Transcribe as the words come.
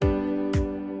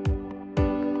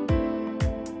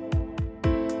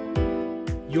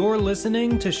You're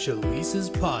listening to Shalice's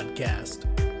podcast.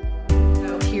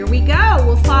 So here we go.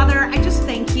 Well, Father, I just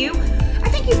thank you. I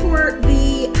thank you for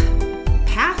the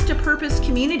Path to Purpose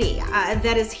community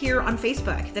that is here on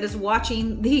Facebook, that is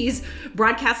watching these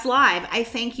broadcasts live. I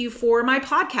thank you for my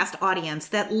podcast audience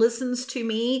that listens to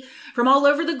me from all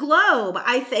over the globe.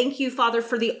 I thank you, Father,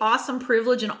 for the awesome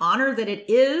privilege and honor that it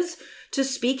is to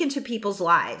speak into people's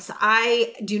lives.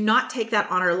 I do not take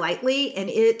that honor lightly, and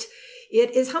it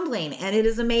is humbling and it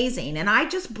is amazing. And I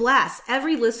just bless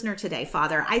every listener today,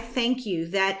 Father. I thank you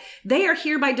that they are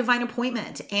here by divine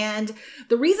appointment. And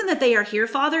the reason that they are here,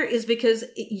 Father, is because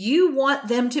you want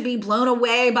them to be blown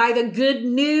away by the good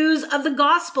news of the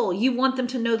gospel. You want them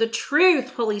to know the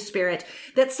truth, Holy Spirit,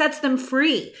 that sets them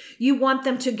free. You want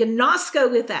them to gnosko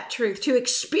with that truth, to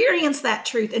experience that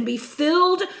truth and be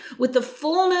filled with the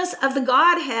fullness of the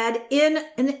Godhead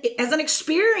as an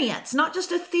experience, not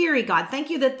just a theory, God. Thank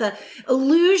you that the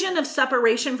illusion of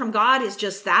separation from God is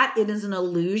just that. It is an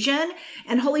illusion.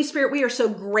 And Holy Spirit, we are so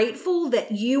grateful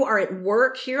that you are at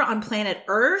work here on planet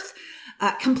Earth,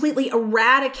 completely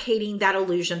eradicating that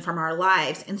illusion from our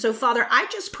lives. And so, Father, I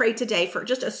just pray today for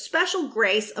just a special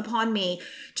grace upon me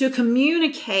to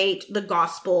communicate the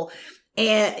gospel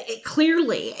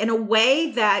clearly in a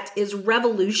way that is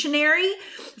revolutionary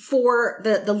for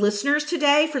the listeners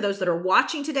today, for those that are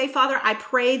watching today. Father, I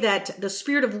pray that the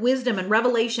spirit of wisdom and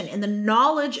revelation and the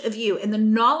knowledge of you and the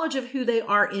knowledge of who they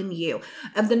are in you,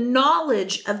 of the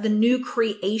knowledge of the new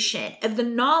creation, of the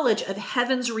knowledge of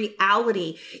heaven's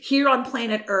reality here on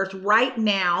planet Earth right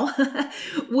now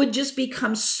would just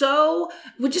explode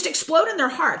in their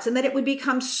hearts, and that it would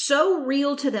become so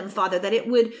real to them, Father, that it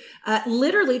would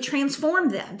literally transform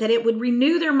them, that it would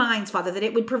renew their minds, Father, that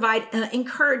it would provide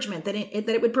encouragement, that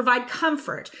it would provide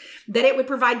comfort, that it would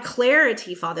provide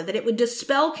clarity, Father, that it would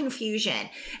dispel confusion,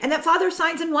 and that, Father,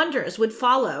 signs and wonders would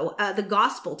follow the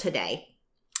gospel today.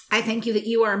 I thank you that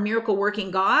you are a miracle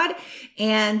working God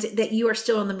and that you are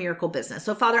still in the miracle business.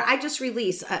 So, Father, I just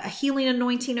release a healing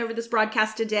anointing over this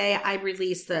broadcast today. I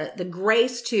release the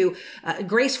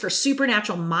grace for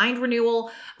supernatural mind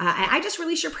renewal. I just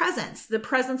release your presence, the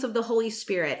presence of the Holy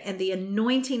Spirit and the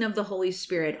anointing of the Holy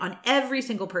Spirit on every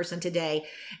single person today.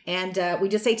 And we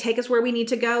just say, take us where we need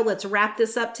to go. Let's wrap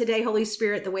this up today, Holy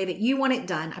Spirit, the way that you want it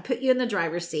done. I put you in the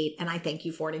driver's seat, and I thank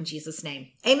you for it in Jesus' name.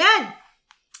 Amen.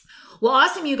 Well,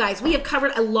 awesome, you guys. We have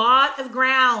covered a lot of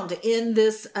ground in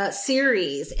this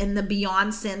series, in the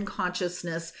Beyond Sin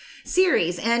Consciousness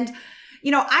series. And,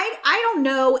 I don't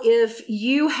know if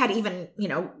you had even,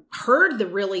 heard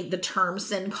the term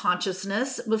sin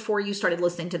consciousness before you started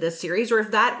listening to this series, or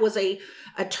if that was a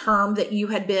term that you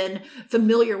had been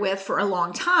familiar with for a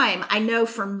long time. I know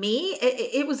for me,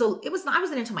 I was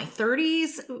into my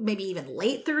 30s, maybe even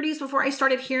late 30s before I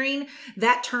started hearing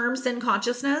that term, sin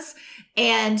consciousness.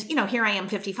 And, here I am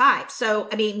 55. So,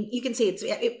 you can see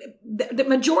the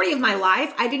majority of my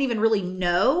life, I didn't even really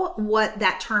know what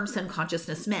that term sin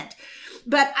consciousness meant.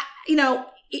 But,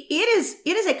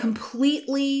 it is a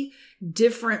completely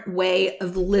different way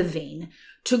of living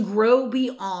to grow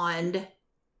beyond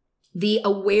the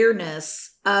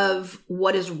awareness of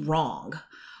what is wrong.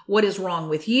 What is wrong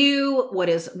with you? What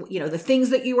is, the things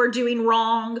that you are doing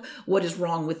wrong? What is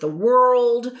wrong with the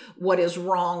world? What is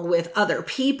wrong with other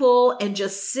people? And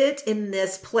just sit in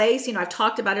this place. I've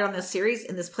talked about it on this series,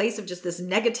 in this place of just this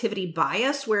negativity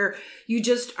bias where you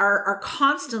just are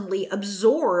constantly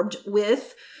absorbed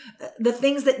with the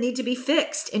things that need to be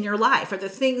fixed in your life, or the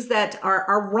things that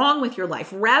are wrong with your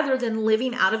life, rather than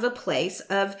living out of a place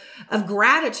of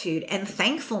gratitude and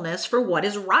thankfulness for what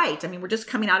is right. We're just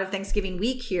coming out of Thanksgiving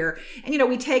week here. And,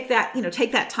 we take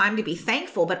that time to be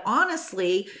thankful. But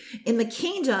honestly, in the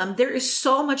kingdom, there is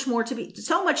so much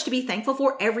to be thankful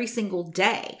for every single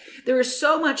day. There is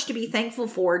so much to be thankful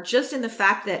for just in the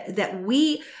fact that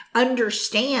we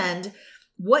understand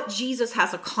what Jesus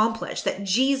has accomplished, that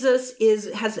Jesus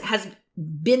has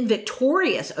been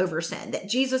victorious over sin, that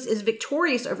Jesus is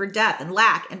victorious over death and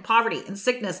lack and poverty and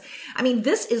sickness.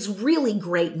 This is really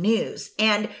great news.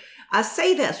 And I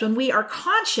say this, when we are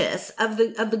conscious of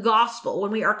the gospel,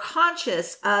 when we are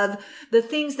conscious of the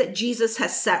things that Jesus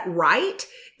has set right,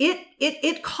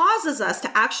 it causes us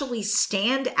to actually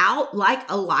stand out like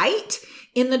a light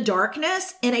in the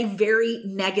darkness in a very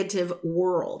negative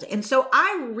world. And so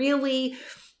I'm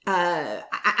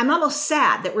almost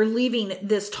sad that we're leaving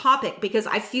this topic, because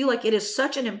I feel like it is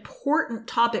such an important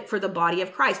topic for the body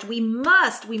of Christ. We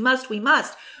must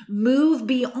move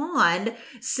beyond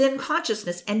sin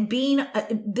consciousness and being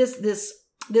this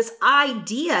this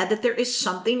idea that there is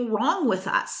something wrong with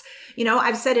us. You know,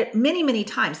 I've said it many, many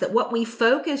times that what we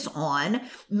focus on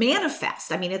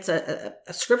manifests. I mean, it's a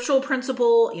scriptural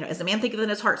principle. You know, as a man thinketh in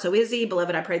his heart, so is he.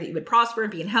 Beloved, I pray that you would prosper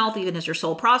and be in health, even as your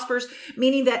soul prospers.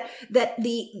 Meaning that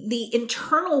the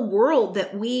internal world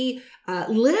that we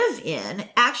live in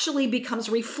actually becomes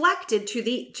reflected to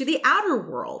the outer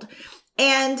world.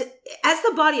 And as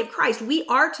the body of Christ, we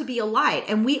are to be a light,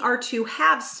 and we are to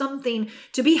have something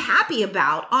to be happy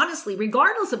about, honestly,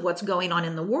 regardless of what's going on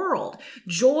in the world.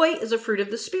 Joy is a fruit of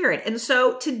the Spirit. And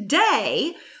so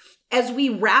today, as we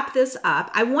wrap this up,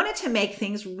 I wanted to make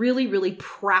things really, really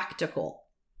practical.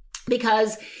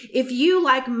 Because if you,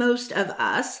 like most of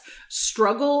us,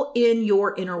 struggle in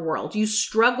your inner world, you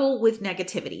struggle with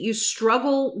negativity, you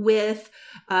struggle with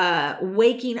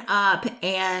waking up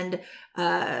and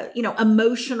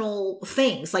emotional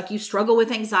things, like you struggle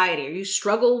with anxiety, or you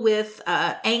struggle with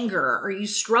anger, or you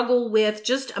struggle with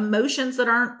just emotions that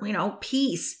aren't,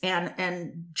 peace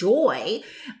and joy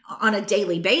on a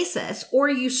daily basis, or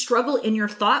you struggle in your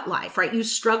thought life, right? You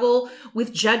struggle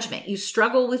with judgment, you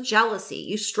struggle with jealousy,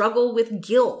 you struggle with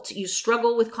guilt, you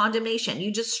struggle with condemnation,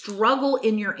 you just struggle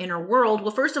in your inner world.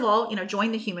 Well, first of all,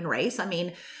 join the human race. I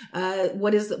mean,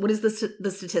 what is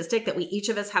the statistic that we each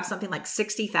of us have something like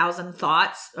 60,000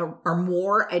 thoughts or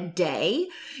more a day?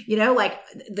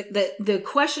 The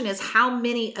question is, how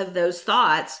many of those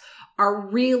thoughts are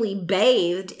really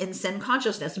bathed in sin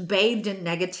consciousness, bathed in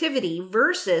negativity,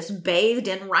 versus bathed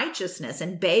in righteousness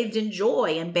and bathed in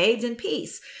joy and bathed in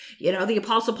peace? The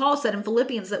Apostle Paul said in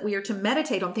Philippians that we are to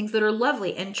meditate on things that are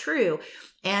lovely and true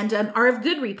and are of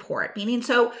good report. Meaning,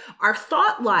 so our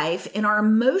thought life and our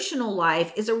emotional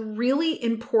life is a really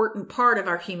important part of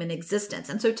our human existence.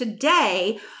 And so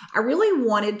today, I really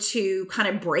wanted to kind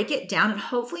of break it down and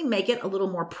hopefully make it a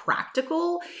little more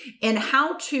practical in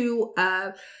how to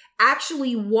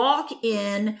actually walk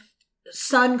in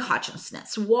Son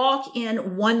consciousness, walk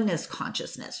in oneness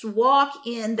consciousness, walk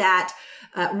in that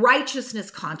righteousness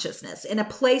consciousness in a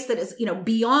place that is,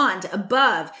 beyond,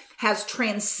 above, has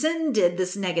transcended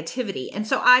this negativity. And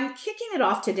so I'm kicking it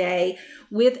off today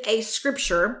with a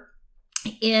scripture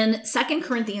in 2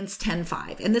 Corinthians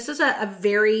 10:5. And this is a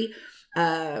very,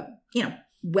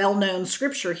 well-known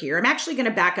scripture here. I'm actually going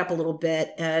to back up a little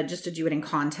bit just to do it in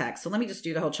context. So let me just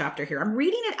do the whole chapter here. I'm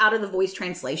reading it out of the Voice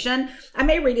translation. I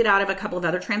may read it out of a couple of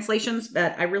other translations,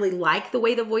 but I really like the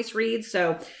way the Voice reads.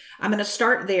 So I'm going to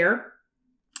start there.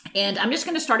 And I'm just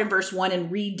going to start in verse 1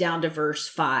 and read down to verse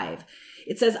 5.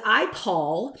 It says, I,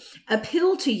 Paul,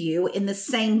 appeal to you in the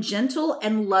same gentle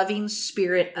and loving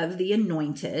spirit of the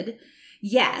anointed.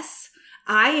 Yes,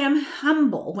 I am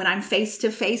humble when I'm face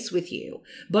to face with you,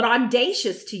 but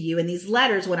audacious to you in these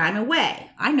letters when I'm away.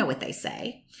 I know what they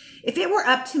say. If it were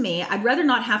up to me, I'd rather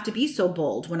not have to be so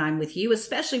bold when I'm with you,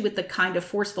 especially with the kind of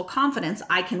forceful confidence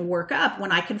I can work up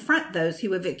when I confront those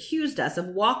who have accused us of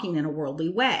walking in a worldly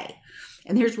way.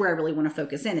 And here's where I really want to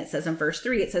focus in. It says in verse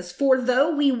 3, it says, for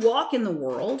though we walk in the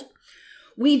world,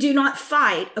 we do not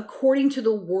fight according to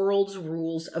the world's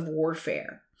rules of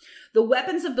warfare. The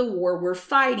weapons of the war we're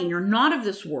fighting are not of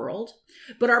this world,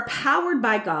 but are powered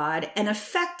by God and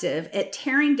effective at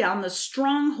tearing down the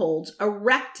strongholds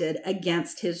erected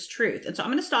against his truth. And so I'm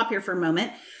going to stop here for a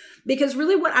moment, because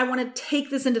really what I want to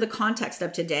take this into the context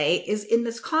of today is in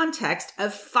this context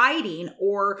of fighting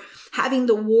or having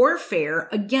the warfare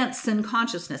against sin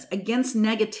consciousness, against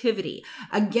negativity,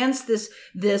 against this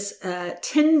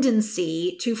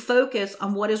tendency to focus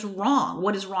on what is wrong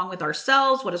with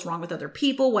ourselves, what is wrong with other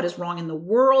people, what is wrong in the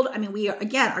world. I mean, we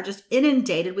are just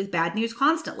inundated with bad news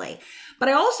constantly. But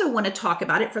I also want to talk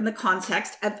about it from the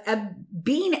context of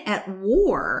being at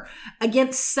war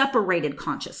against separated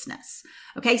consciousness.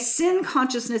 Okay, sin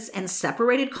consciousness and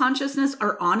separated consciousness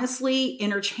are honestly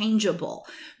interchangeable,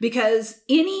 because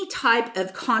any type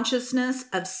of consciousness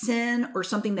of sin or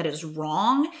something that is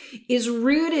wrong is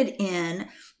rooted in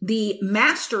the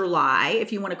master lie,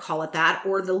 if you want to call it that,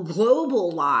 or the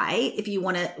global lie, if you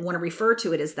want to refer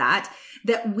to it as that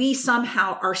we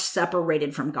somehow are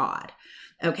separated from God.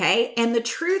 Okay. And the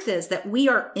truth is that we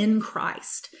are in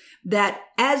Christ, that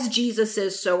as Jesus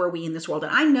is, so are we in this world.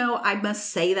 And I know I must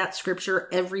say that scripture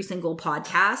every single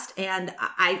podcast. And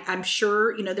I'm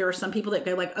sure, there are some people that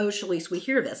go like, oh, Shalise, we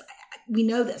hear this. We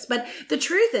know this. But the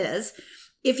truth is,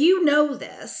 if you know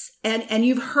this and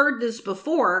you've heard this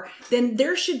before, then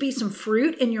there should be some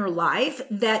fruit in your life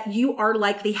that you are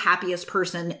like the happiest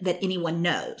person that anyone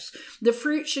knows. The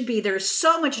fruit should be there's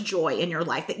so much joy in your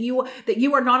life that you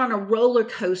are not on a roller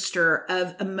coaster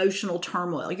of emotional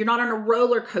turmoil. You're not on a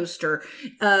roller coaster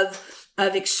of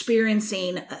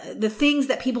experiencing the things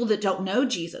that people that don't know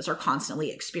Jesus are constantly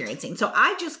experiencing. So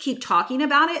I just keep talking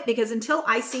about it, because until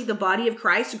I see the body of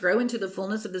Christ grow into the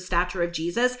fullness of the stature of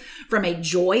Jesus, from a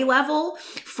joy level,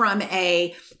 from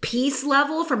a peace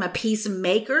level, from a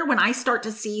peacemaker, when I start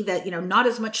to see that, not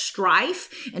as much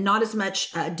strife and not as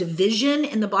much division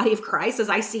in the body of Christ as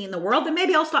I see in the world, then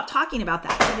maybe I'll stop talking about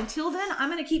that. But until then, I'm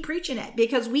going to keep preaching it,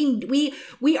 because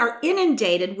we are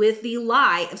inundated with the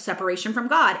lie of separation from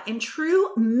God. And true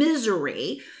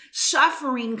misery,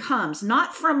 suffering comes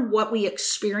not from what we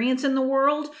experience in the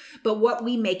world, but what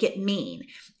we make it mean.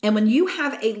 And when you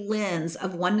have a lens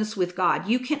of oneness with God,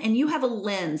 you have a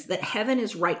lens that heaven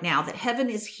is right now, that heaven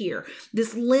is here.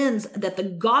 This lens that the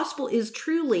gospel is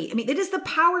truly, it is the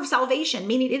power of salvation,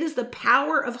 meaning it is the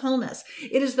power of wholeness.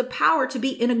 It is the power to be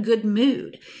in a good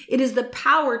mood. It is the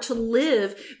power to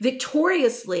live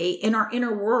victoriously in our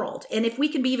inner world. And if we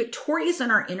can be victorious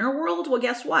in our inner world, well,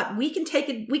 guess what? We can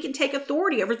take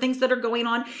authority over things that are going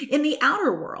on in the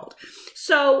outer world.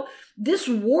 So this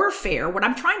warfare, what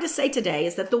I'm trying to say today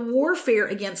is that the warfare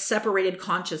against separated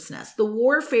consciousness, the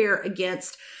warfare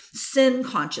against sin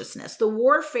consciousness, the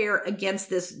warfare against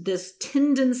this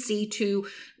tendency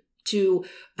to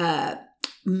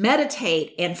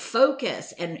meditate and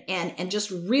focus and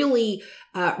just really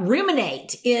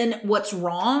ruminate in what's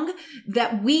wrong,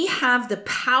 that we have the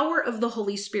power of the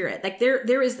Holy Spirit. Like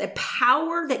there is a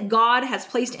power that God has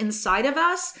placed inside of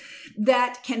us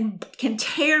that can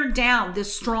tear down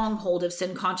this stronghold of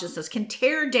sin consciousness, can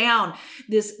tear down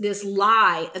this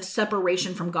lie of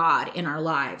separation from God in our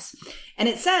lives. And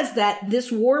it says that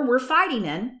this war we're fighting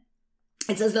in,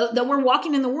 it says that we're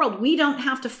walking in the world. We don't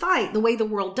have to fight the way the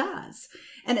world does.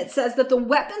 And it says that the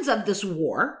weapons of this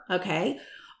war,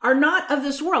 are not of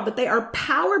this world, but they are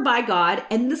powered by God.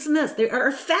 And this, they are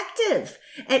effective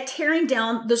at tearing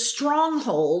down the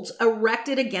strongholds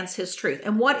erected against his truth.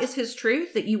 And what is his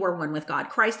truth? That you are one with God,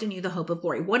 Christ in you, the hope of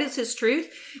glory. What is his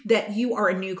truth? That you are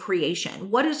a new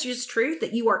creation. What is his truth?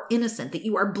 That you are innocent, that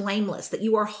you are blameless, that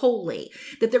you are holy,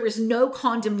 that there is no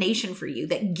condemnation for you,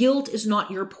 that guilt is not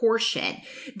your portion,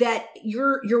 that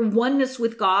your oneness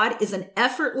with God is an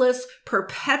effortless,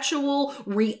 perpetual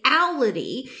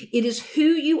reality. It is who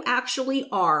you actually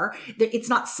are. That it's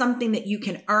not something that you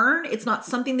can earn. It's not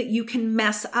something that you can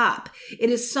mess up.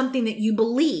 It is something that you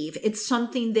believe. It's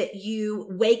something that you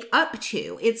wake up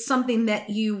to. It's something that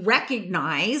you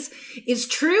recognize is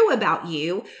true about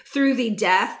you through the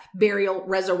death, burial,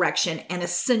 resurrection, and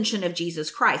ascension of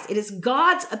Jesus Christ. It is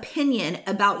God's opinion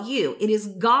about you. It is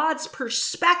God's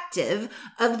perspective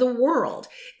of the world.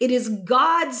 It is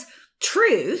God's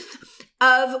truth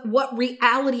of what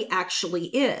reality actually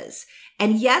is.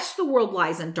 And yes, the world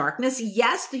lies in darkness.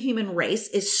 Yes, the human race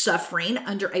is suffering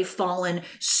under a fallen,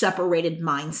 separated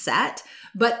mindset.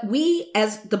 But we,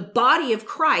 as the body of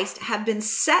Christ, have been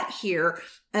sent here,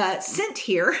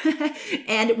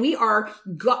 and we are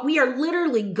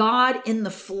literally God in the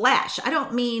flesh. I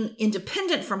don't mean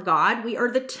independent from God. We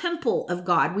are the temple of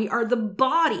God. We are the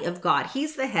body of God.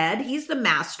 He's the head. He's the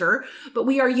master, but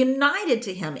we are united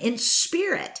to him in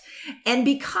spirit. And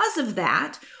because of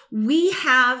that,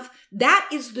 that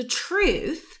is the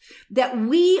truth that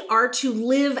we are to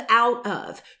live out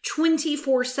of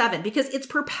 24/7, because it's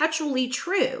perpetually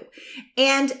true.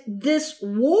 And this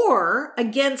war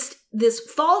against this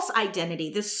false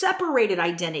identity, this separated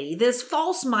identity, this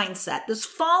false mindset, this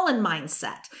fallen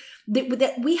mindset,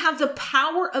 that we have the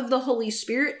power of the Holy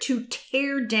Spirit to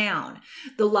tear down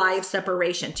the lie of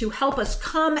separation, to help us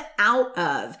come out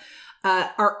of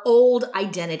our old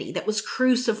identity that was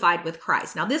crucified with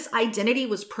Christ. Now, this identity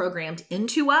was programmed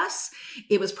into us.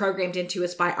 It was programmed into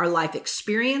us by our life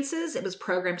experiences. It was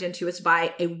programmed into us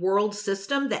by a world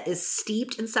system that is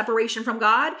steeped in separation from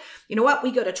God. You know what?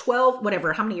 We go to 12,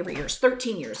 whatever, how many years?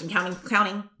 13 years and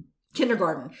counting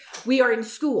kindergarten. We are in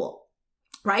school,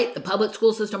 right? The public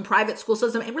school system, private school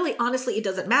system. And really, honestly, it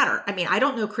doesn't matter. I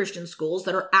don't know Christian schools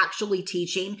that are actually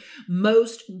teaching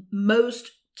most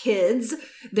kids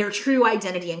their true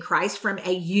identity in Christ from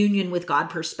a union with God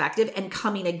perspective and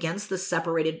coming against the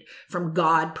separated from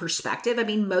God perspective.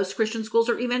 Most Christian schools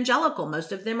are evangelical.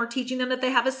 Most of them are teaching them that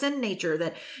they have a sin nature,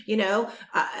 that,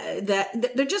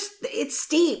 that they're just, it's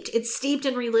steeped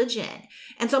in religion.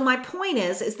 And so my point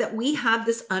is that we have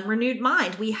this unrenewed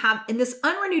mind. And this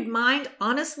unrenewed mind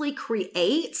honestly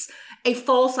creates a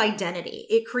false identity.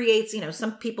 It creates,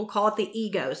 some people call it the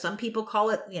ego. Some people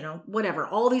call it, whatever,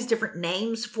 all these different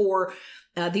names for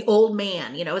the old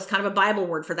man, is kind of a Bible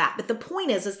word for that. But the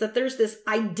point is that there's this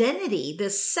identity,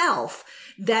 this self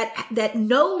that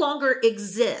no longer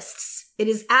exists. It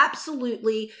is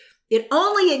absolutely It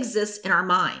only exists in our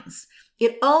minds.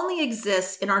 It only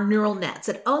exists in our neural nets.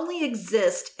 It only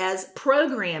exists as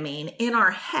programming in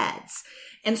our heads.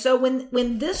 And so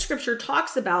when this scripture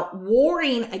talks about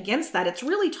warring against that, it's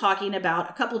really talking about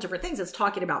a couple of different things. It's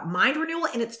talking about mind renewal,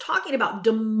 and it's talking about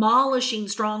demolishing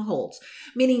strongholds,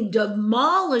 meaning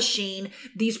demolishing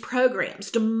these programs,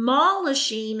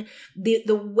 demolishing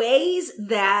the ways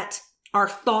that our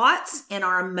thoughts and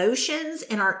our emotions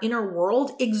and our inner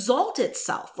world exalt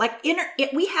itself. Like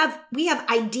we have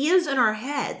ideas in our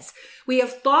heads. We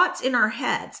have thoughts in our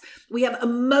heads. We have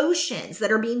emotions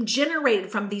that are being generated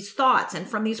from these thoughts and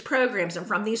from these programs and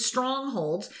from these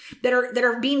strongholds that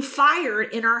are being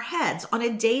fired in our heads on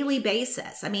a daily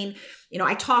basis. I mean,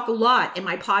 I talk a lot in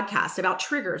my podcast about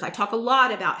triggers. I talk a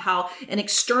lot about how an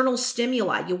external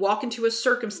stimuli, you walk into a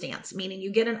circumstance, meaning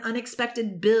you get an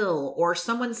unexpected bill or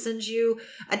someone sends you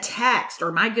a text,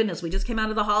 or my goodness, we just came out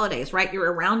of the holidays, right?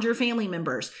 You're around your family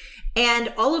members.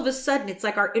 And all of a sudden, it's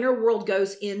like our inner world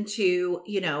goes into,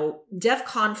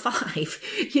 DEFCON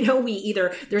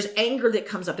 5. There's anger that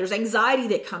comes up. There's anxiety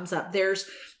that comes up. There's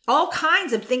all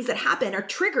kinds of things that happen are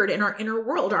triggered in our inner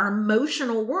world, our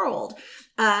emotional world,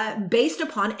 based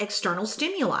upon external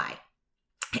stimuli.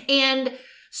 And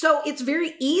so it's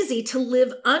very easy to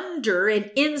live under and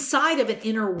inside of an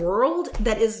inner world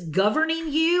that is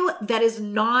governing you, that is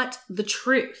not the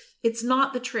truth. It's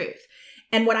not the truth.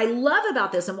 And what I love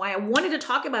about this and why I wanted to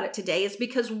talk about it today is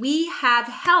because we have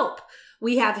help.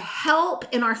 We have help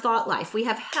in our thought life. We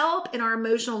have help in our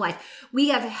emotional life. We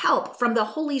have help from the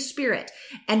Holy Spirit,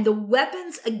 and the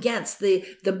weapons against the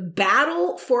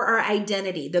battle for our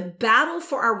identity, the battle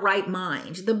for our right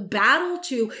mind, the battle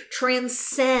to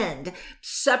transcend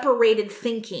separated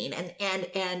thinking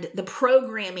and the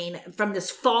programming from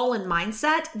this fallen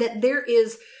mindset, that there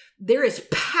is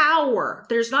power.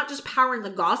 There's not just power in the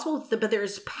gospel, but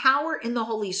there's power in the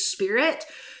Holy Spirit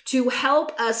to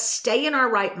help us stay in our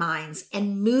right minds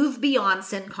and move beyond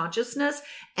sin consciousness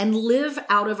and live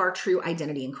out of our true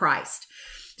identity in Christ.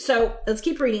 So let's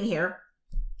keep reading here.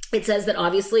 It says that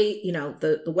obviously,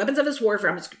 the weapons of this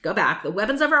warfare, I'm just going to go back. The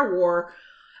weapons of our war,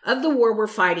 of the war we're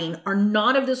fighting, are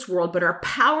not of this world, but are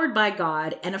powered by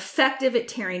God and effective at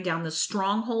tearing down the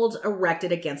strongholds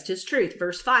erected against his truth.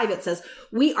 Verse 5, it says,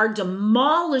 we are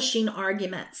demolishing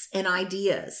arguments and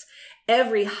ideas,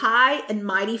 every high and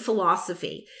mighty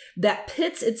philosophy that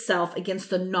pits itself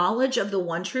against the knowledge of the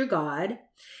one true God.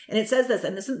 And it says this,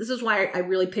 and this is why I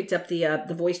really picked up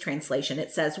the Voice translation.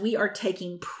 It says, we are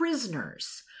taking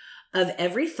prisoners of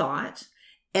every thought,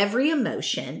 every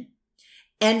emotion,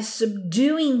 and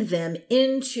subduing them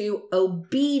into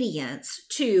obedience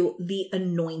to the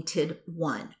Anointed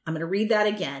One. I'm going to read that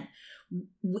again.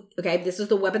 Okay, this is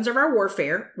the weapons of our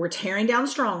warfare. We're tearing down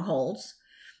strongholds.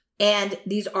 And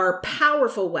these are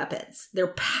powerful weapons. They're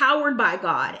powered by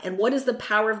God. And what is the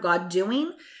power of God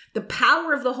doing? The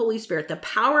power of the Holy Spirit, the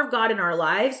power of God in our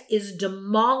lives, is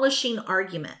demolishing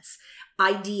arguments,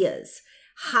 ideas,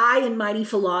 high and mighty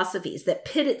philosophies that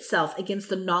pit itself against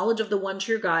the knowledge of the one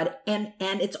true God. And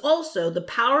it's also the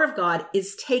power of God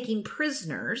is taking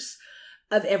prisoners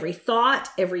of every thought,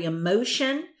 every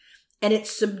emotion, and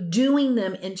it's subduing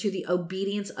them into the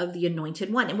obedience of the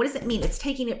Anointed One. And what does it mean? It's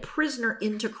taking it prisoner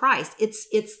into Christ.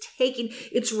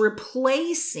 It's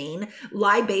replacing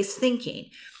lie-based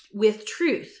thinking with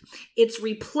truth. It's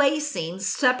replacing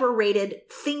separated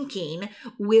thinking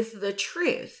with the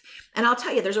truth. And I'll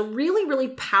tell you, there's a really, really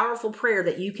powerful prayer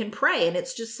that you can pray. And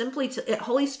it's just simply to,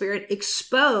 Holy Spirit,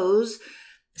 expose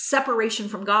separation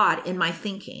from God in my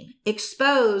thinking.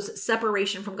 Expose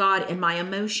separation from God in my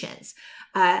emotions.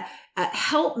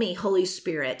 Help me, Holy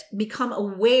Spirit, become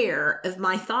aware of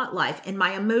my thought life and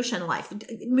my emotion life.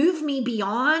 Move me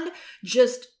beyond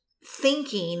just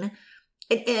thinking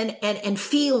and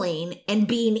feeling and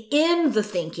being in the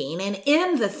thinking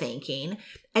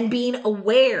and being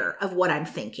aware of what I'm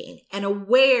thinking and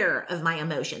aware of my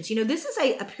emotions. This is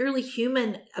a purely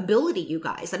human ability, you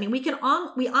guys. I mean,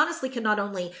 we honestly can not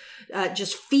only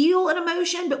just feel an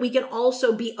emotion, but we can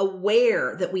also be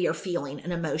aware that we are feeling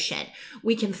an emotion.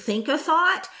 We can think a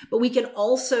thought, but we can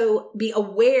also be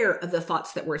aware of the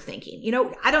thoughts that we're thinking.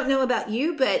 I don't know about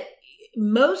you, but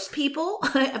most people,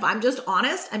 if I'm just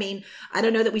honest, I mean, I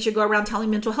don't know that we should go around telling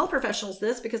mental health professionals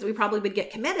this because we probably would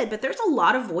get committed, but there's a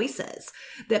lot of voices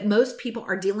that most people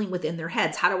are dealing with in their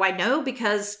heads. How do I know?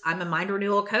 Because I'm a mind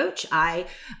renewal coach. I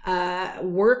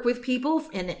work with people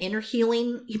in an inner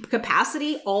healing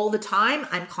capacity all the time.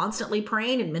 I'm constantly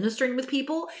praying and ministering with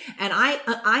people. And I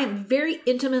am very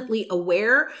intimately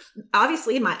aware,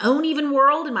 obviously in my own even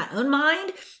world, in my own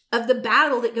mind, of the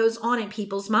battle that goes on in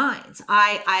people's minds.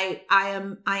 I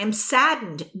am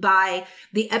saddened by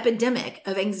the epidemic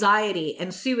of anxiety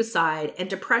and suicide and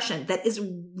depression that is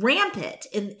rampant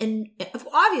in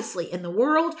obviously in the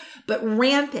world, but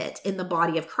rampant in the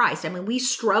body of Christ. I mean, we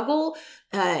struggle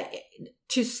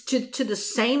to the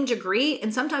same degree,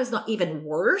 and sometimes not even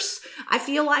worse, I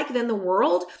feel like, than the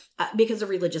world because of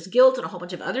religious guilt and a whole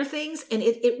bunch of other things. And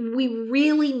we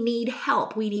really need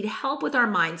help. We need help with our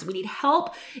minds. We need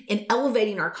help in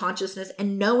elevating our consciousness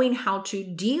and knowing how to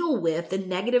deal with the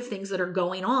negative things that are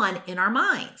going on in our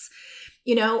minds.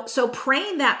 So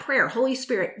praying that prayer, Holy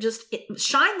Spirit, just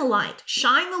shine the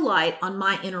light on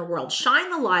my inner world,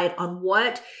 shine the light on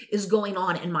what is going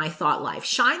on in my thought life,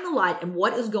 shine the light on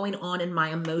what is going on in my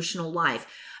emotional life.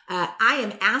 I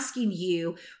am asking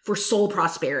you for soul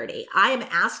prosperity. I am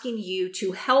asking you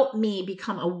to help me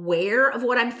become aware of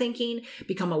what I'm thinking,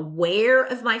 become aware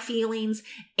of my feelings,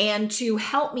 and to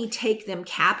help me take them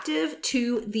captive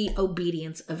to the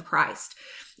obedience of Christ.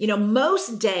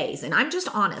 Most days, and I'm just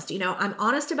honest, I'm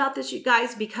honest about this, you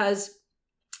guys, because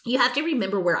you have to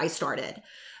remember where I started.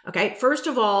 Okay. First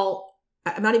of all,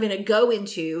 I'm not even going to go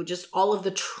into just all of the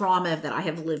trauma that I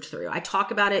have lived through. I talk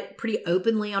about it pretty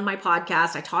openly on my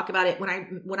podcast. I talk about it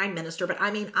when I minister, but I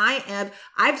mean,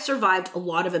 I've survived a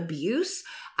lot of abuse.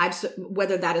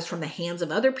 Whether that is from the hands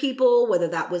of other people, whether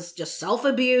that was just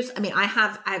self-abuse. I mean,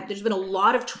 there's been a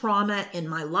lot of trauma in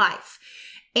my life.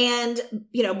 And,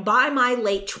 by my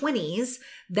late 20s,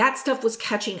 that stuff was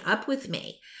catching up with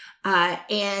me.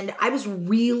 And I was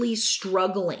really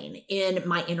struggling in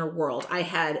my inner world. I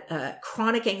had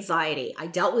chronic anxiety. I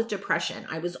dealt with depression.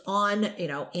 I was on,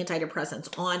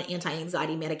 antidepressants, on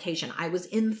anti-anxiety medication. I was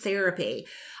in therapy.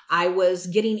 I was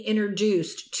getting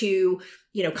introduced to,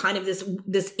 kind of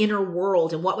this inner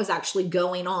world and what was actually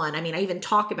going on. I mean, I even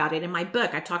talk about it in my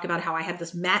book. I talk about how I had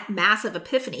this massive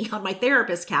epiphany on my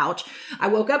therapist's couch. I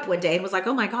woke up one day and was like,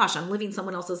 oh my gosh, I'm living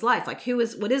someone else's life. Like,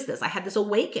 what is this? I had this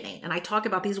awakening, and I talk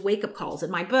about these wake-up calls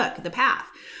in my book, The Path.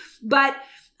 But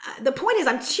the point is,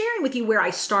 I'm sharing with you where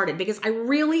I started because I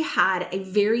really had a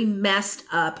very messed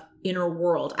up inner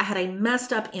world. I had a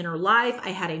messed up inner life. I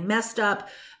had a messed up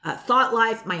thought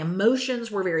life. My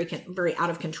emotions were very, very out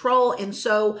of control. And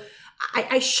so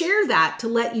I share that to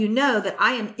let you know that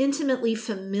I am intimately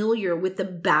familiar with the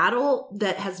battle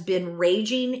that has been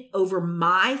raging over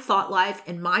my thought life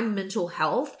and my mental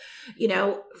health,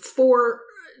 for,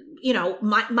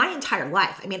 my entire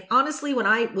life. I mean, honestly, when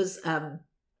I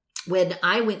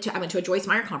went to a Joyce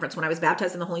Meyer conference when I was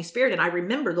baptized in the Holy Spirit, and I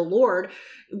remember the Lord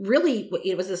really,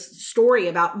 it was this story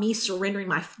about me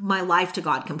surrendering my life to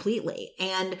God completely.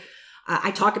 And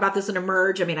I talk about this in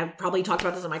Emerge. I mean, I've probably talked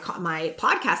about this on my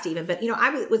podcast even, but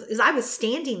as I was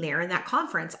standing there in that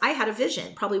conference, I had a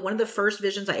vision, probably one of the first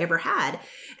visions I ever had.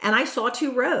 And I saw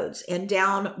two roads, and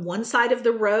down one side of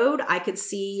the road, I could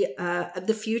see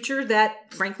the future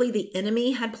that frankly the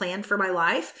enemy had planned for my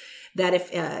life, that if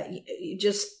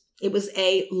it was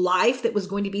a life that was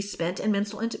going to be spent in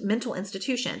mental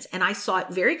institutions. And I saw it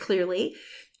very clearly,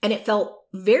 and it felt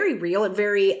very real and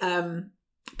very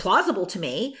plausible to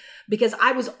me, because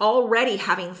I was already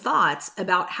having thoughts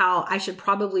about how I should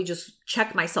probably just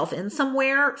check myself in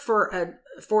somewhere for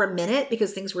a minute,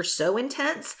 because things were so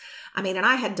intense. I mean, and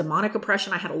I had demonic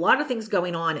oppression. I had a lot of things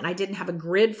going on, and I didn't have a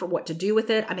grid for what to do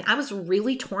with it. I mean, I was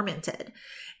really tormented.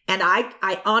 And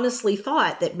I honestly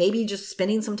thought that maybe just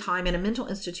spending some time in a mental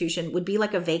institution would be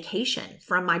like a vacation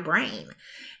from my brain.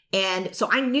 And so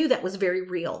I knew that was very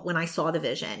real when I saw the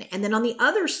vision. And then on the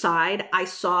other side, I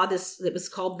saw this, that was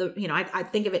called I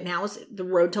think of it now as the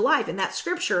road to life. And that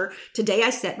scripture, today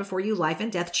I set before you life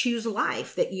and death, choose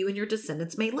life that you and your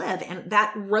descendants may live. And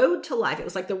that road to life, it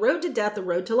was like the road to death, the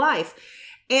road to life.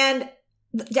 And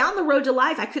down the road to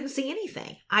life, I couldn't see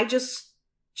anything. I just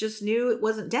knew it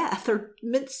wasn't death or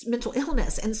mental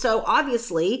illness. And so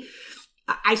obviously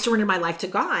I surrendered my life to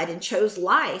God and chose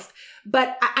life.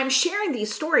 But I'm sharing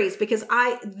these stories because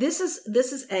it's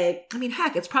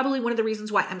probably one of the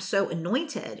reasons why I'm so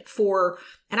anointed for,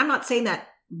 and I'm not saying that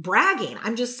bragging.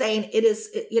 I'm just saying it is,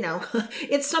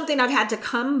 it's something I've had to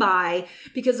come by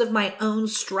because of my own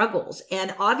struggles.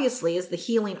 And obviously, as the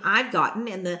healing I've gotten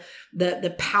and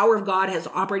the power of God has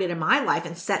operated in my life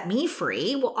and set me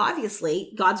free, well,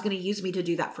 obviously God's going to use me to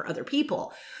do that for other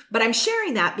people. But I'm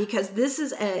sharing that because this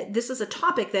is a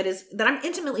topic that I'm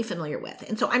intimately familiar with.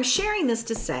 And so I'm sharing this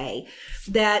to say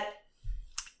that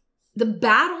the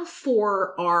battle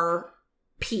for our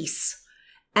peace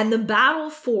and the battle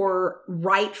for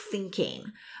right thinking,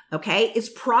 okay, is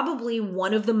probably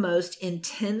one of the most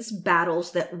intense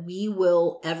battles that we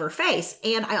will ever face.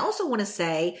 And I also want to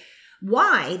say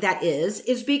Why that is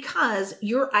because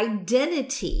your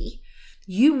identity,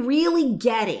 you really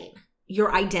getting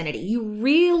your identity, you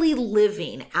really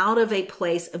living out of a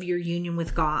place of your union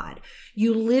with God,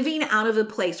 you living out of a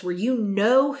place where you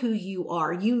know who you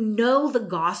are, you know the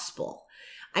gospel.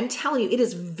 I'm telling you, it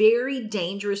is very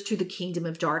dangerous to the kingdom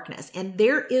of darkness, and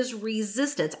there is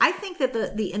resistance. I think that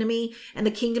the enemy and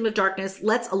the kingdom of darkness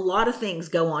lets a lot of things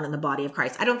go on in the body of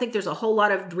Christ. I don't think there's a whole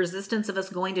lot of resistance of us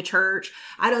going to church.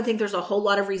 I don't think there's a whole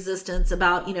lot of resistance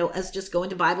about, us just going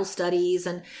to Bible studies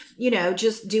and,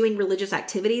 just doing religious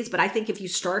activities. But I think if you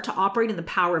start to operate in the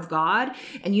power of God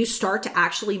and you start to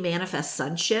actually manifest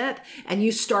sonship and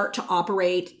you start to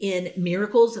operate in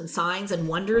miracles and signs and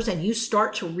wonders and you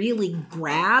start to really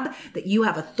grab that you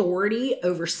have authority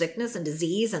over sickness and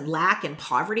disease and lack and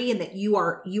poverty, and that you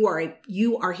are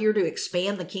here to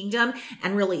expand the kingdom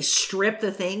and really strip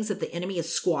the things that the enemy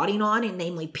is squatting on, and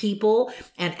namely people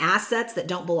and assets that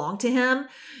don't belong to him,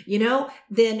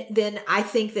 then I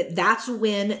think that that's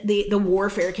when the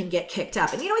warfare can get kicked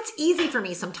up. And it's easy for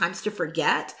me sometimes to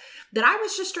forget that I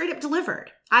was just straight up delivered.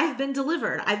 I've been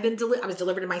delivered. I was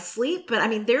delivered in my sleep,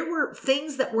 but there were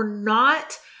things that were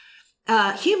not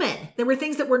human. There were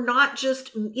things that were not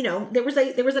just, there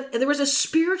was a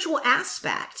spiritual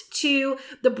aspect to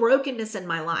the brokenness in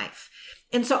my life.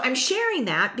 And so I'm sharing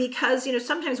that because,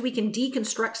 sometimes we can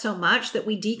deconstruct so much that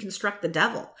we deconstruct the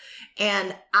devil.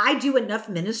 And I do enough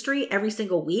ministry every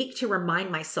single week to remind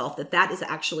myself that that is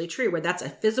actually true, where that's a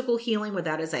physical healing, where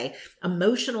that is a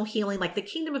emotional healing. Like the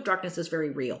kingdom of darkness is very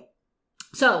real.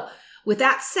 So with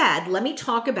that said, let me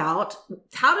talk about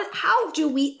how do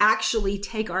we actually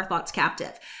take our thoughts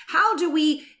captive? How do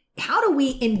we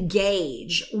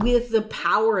engage with the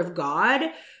power of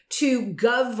God to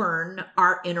govern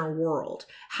our inner world?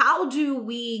 How do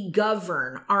we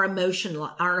govern our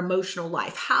emotional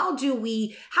life? How do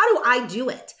I do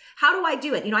it? How do I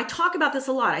do it? I talk about this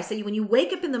a lot. I say when you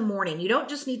wake up in the morning, you don't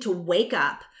just need to wake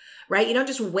up, right? You don't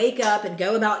just wake up and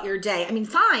go about your day.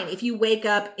 Fine. If you wake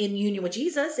up in union with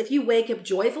Jesus, if you wake up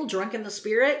joyful, drunk in the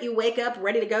spirit, you wake up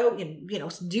ready to go and,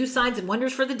 do signs and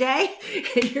wonders for the day.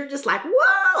 And you're just like,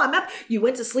 whoa, I'm up. You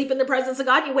went to sleep in the presence of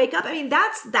God. You wake up.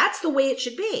 That's the way it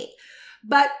should be.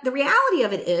 But the reality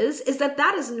of it is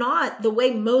that is not the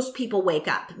way most people wake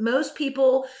up. Most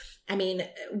people,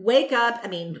 wake up.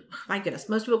 My goodness,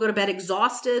 most people go to bed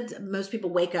exhausted. Most people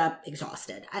wake up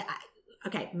exhausted.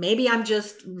 Okay, maybe I'm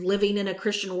just living in a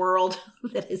Christian world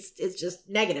that is just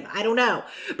negative. I don't know,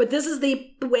 but this is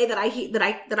the way that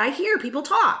I hear people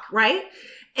talk, right?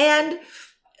 And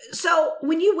so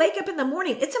when you wake up in the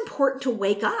morning, it's important to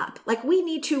wake up. Like we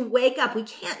need to wake up. We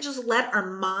can't just let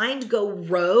our mind go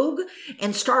rogue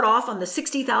and start off on the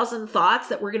 60,000 thoughts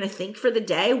that we're going to think for the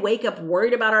day. Wake up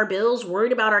worried about our bills,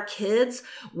 worried about our kids,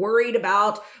 worried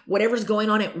about whatever's going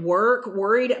on at work,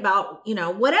 worried about,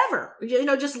 whatever,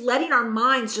 just letting our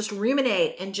minds just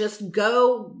ruminate and just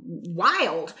go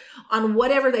wild on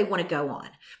whatever they want to go on.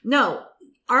 No.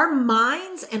 Our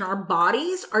minds and our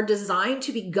bodies are designed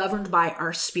to be governed by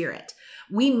our spirit.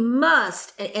 We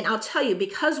must, and I'll tell you,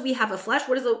 because we have a flesh,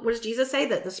 what does Jesus say?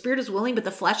 That the spirit is willing, but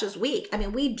the flesh is weak.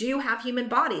 We do have human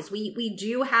bodies. We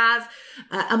do have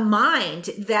a mind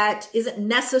that isn't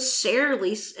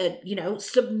necessarily,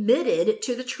 submitted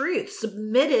to the truth,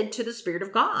 submitted to the Spirit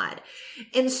of God.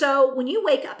 And so when you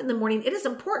wake up in the morning, it is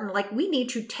important. Like we need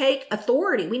to take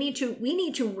authority. We need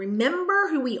to remember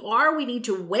who we are. We need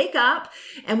to wake up,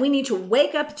 and we need to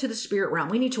wake up to the spirit realm.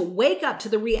 We need to wake up to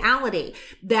the reality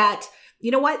that, you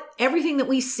know what? Everything that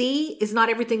we see is not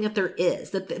everything that there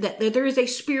is, that there is a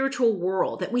spiritual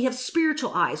world, that we have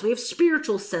spiritual eyes, we have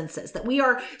spiritual senses, that we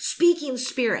are speaking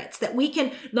spirits, that we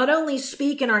can not only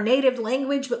speak in our native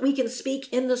language, but we can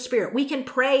speak in the spirit. We can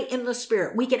pray in the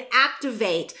spirit. We can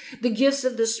activate the gifts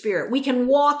of the spirit. We can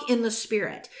walk in the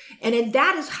spirit. And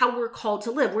that is how we're called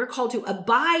to live. We're called to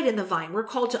abide in the vine. We're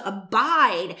called to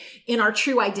abide in our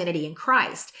true identity in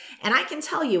Christ. And I can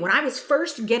tell you, when I was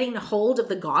first getting a hold of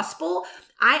the gospel,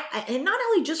 and not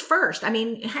only just first,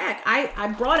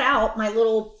 I brought out my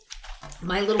little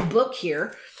book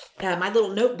here, my little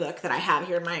notebook that I have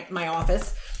here in my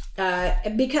office,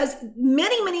 because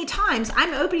many times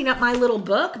I'm opening up my little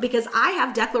book because I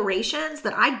have declarations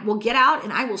that I will get out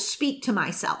and I will speak to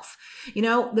myself.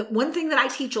 The one thing that I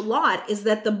teach a lot is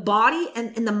that the body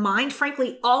and the mind,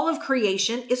 frankly, all of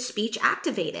creation is speech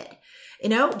activated.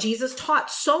 Jesus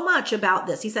taught so much about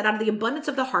this. He said, out of the abundance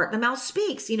of the heart, the mouth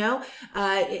speaks. Your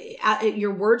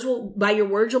words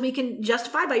you'll be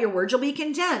justified, by your words you'll be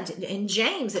condemned. In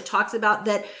James, it talks about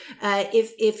that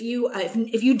if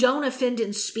you don't offend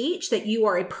in speech, that you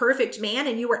are a perfect man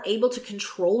and you are able to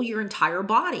control your entire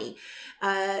body.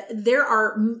 There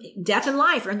are death and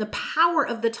life are in the power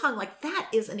of the tongue. Like, that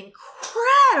is an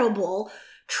incredible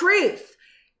truth.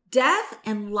 Death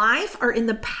and life are in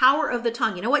the power of the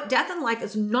tongue. You know what? Death and life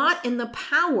is not in the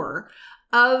power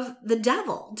of the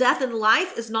devil. Death and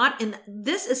life is not in.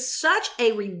 This is such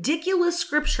a ridiculous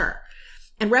scripture.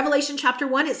 In Revelation chapter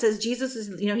 1, it says Jesus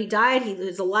is, he died. He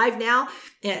is alive now,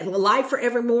 alive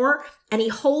forevermore. And he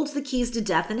holds the keys to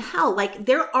death and hell. Like,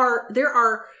 there are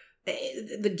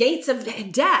the gates of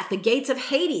death, the gates of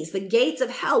Hades, the gates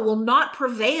of hell will not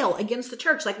prevail against the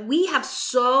church. Like, we have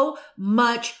so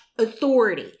much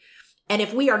authority. And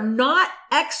if we are not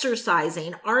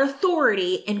exercising our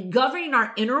authority and governing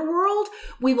our inner world,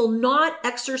 we will not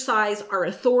exercise our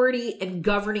authority in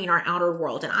governing our outer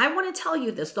world. And I want to tell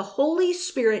you this, the Holy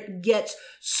Spirit gets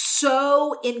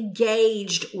so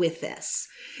engaged with this.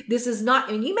 This is not,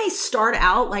 you may start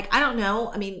out like, I don't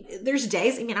know. There's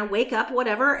days, I wake up,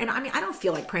 whatever. And I don't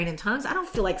feel like praying in tongues. I don't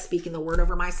feel like speaking the word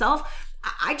over myself.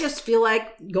 I just feel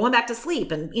like going back to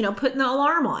sleep and, putting the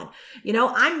alarm on.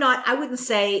 I wouldn't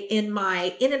say in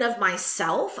and of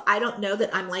myself, I don't know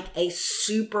that I'm like a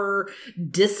super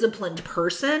disciplined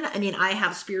person. I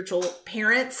have spiritual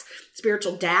parents,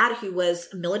 spiritual dad who was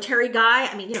a military guy.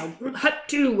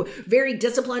 Very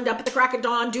disciplined, up at the crack of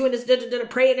dawn, doing his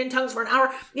praying in tongues for an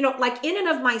hour. Like, in and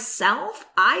of myself,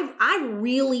 I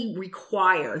really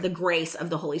require the grace of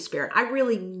the Holy Spirit. I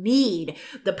really need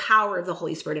the power of the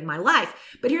Holy Spirit in my life.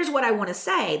 But here's what I want to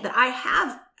say, that I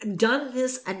have done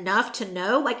this enough to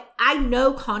know, like, I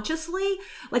know consciously,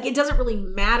 like, it doesn't really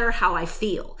matter how I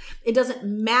feel. It doesn't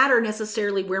matter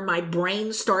necessarily where my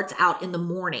brain starts out in the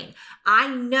morning. I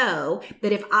know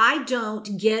that if I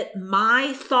don't get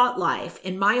my thought life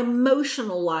and my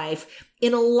emotional life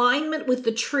in alignment with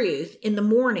the truth in the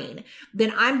morning,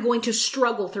 then I'm going to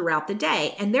struggle throughout the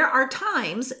day. And there are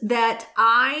times that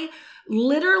I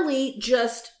literally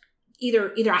just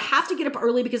either I have to get up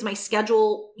early because my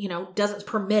schedule, doesn't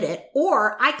permit it,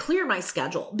 or I clear my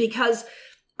schedule because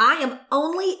I am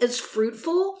only as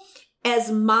fruitful as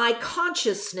my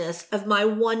consciousness of my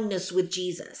oneness with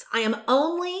Jesus. I am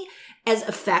only as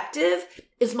effective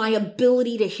as my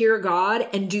ability to hear God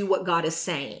and do what God is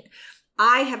saying.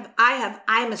 I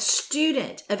am a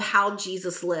student of how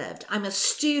Jesus lived. I'm a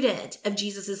student of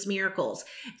Jesus's miracles.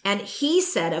 And he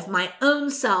said, of my own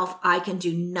self, I can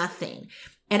do nothing.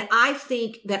 And I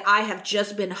think that I have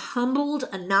just been humbled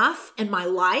enough in my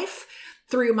life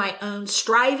through my own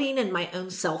striving and my own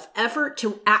self-effort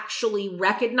to actually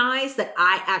recognize that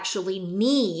I actually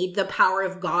need the power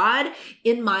of God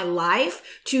in my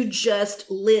life to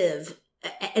just live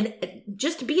and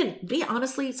just to be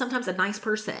honestly sometimes a nice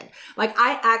person. Like,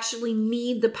 I actually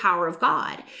need the power of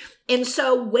God. And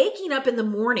so waking up in the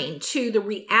morning to the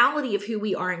reality of who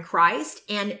we are in Christ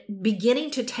and beginning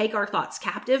to take our thoughts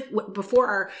captive before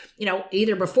our,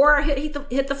 either before our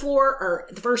hit the floor, or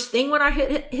the first thing when our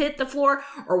hit the floor,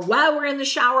 or while we're in the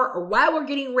shower, or while we're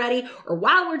getting ready, or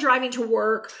while we're driving to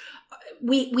work.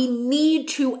 We need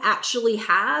to actually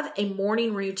have a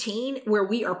morning routine where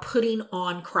we are putting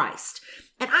on Christ.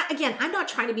 And I'm not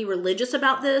trying to be religious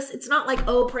about this. It's not like,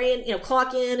 pray and,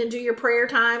 clock in and do your prayer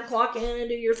time, clock in and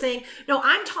do your thing. No,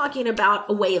 I'm talking about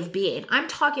a way of being. I'm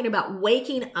talking about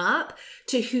waking up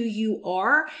to who you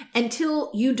are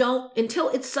until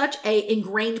it's such a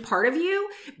ingrained part of you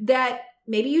that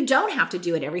maybe you don't have to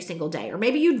do it every single day, or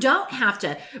maybe you don't have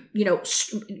to,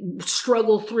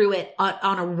 struggle through it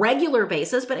on a regular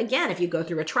basis. But again, if you go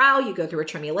through a trial, you go through a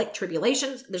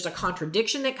tribulation, there's a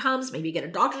contradiction that comes. Maybe you get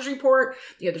a doctor's report,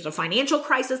 there's a financial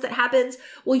crisis that happens.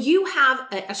 Well, you have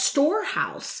a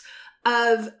storehouse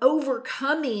of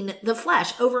overcoming the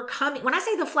flesh. When I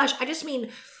say the flesh, I just mean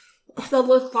the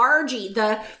lethargy,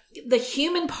 the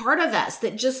human part of us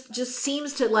that just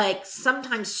seems to like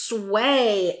sometimes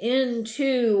sway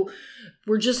into,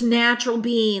 we're just natural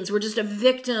beings. We're just a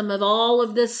victim of all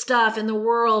of this stuff in the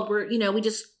world. We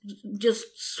just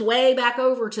sway back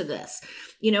over to this.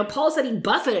 Paul said he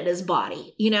buffeted his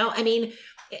body.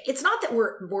 It's not that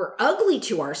we're ugly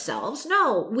to ourselves.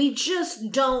 No, we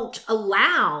just don't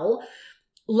allow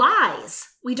lies.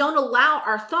 We don't allow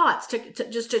our thoughts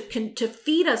to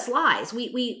feed us lies.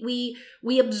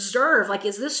 We observe, like,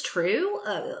 is this true?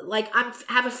 I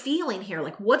have a feeling here.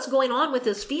 Like, what's going on with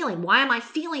this feeling? Why am I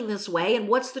feeling this way? And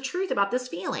what's the truth about this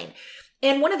feeling?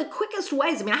 And one of the quickest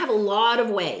ways, I have a lot of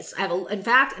ways. In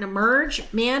fact, in Emerge,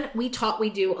 man, we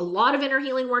do a lot of inner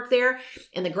healing work there.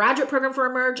 In the graduate program for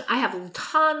Emerge, I have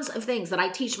tons of things that I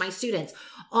teach my students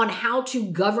on how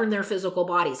to govern their physical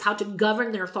bodies, how to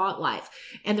govern their thought life.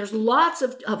 And there's lots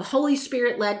of Holy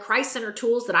Spirit-led, Christ-centered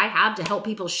tools that I have to help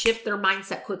people shift their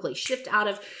mindset quickly, shift out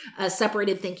of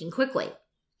separated thinking quickly.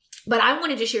 But I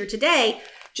wanted to share today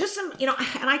just some, and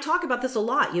I talk about this a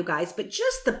lot, you guys, but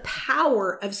just the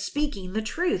power of speaking the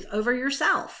truth over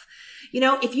yourself.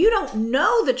 If you don't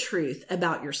know the truth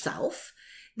about yourself,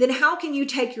 then how can you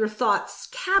take your thoughts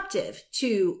captive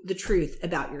to the truth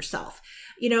about yourself?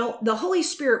 The Holy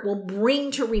Spirit will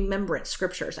bring to remembrance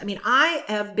scriptures. I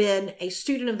have been a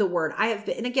student of the word.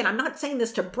 And again, I'm not saying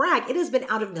this to brag. It has been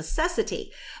out of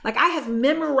necessity. Like, I have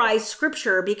memorized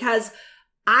scripture because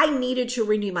I needed to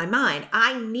renew my mind.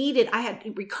 I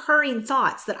had recurring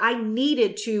thoughts that I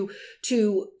needed to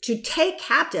take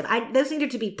captive. Those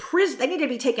needed to be they needed to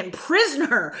be taken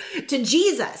prisoner to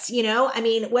Jesus.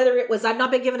 Whether it was, I've not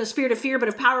been given a spirit of fear, but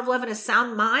of power, of love, and a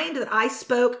sound mind, that I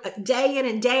spoke day in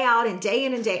and day out and day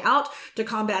in and day out to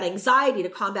combat anxiety, to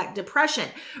combat depression,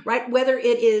 right? Whether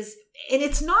it is, and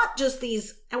it's not just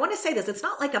these, I want to say this, it's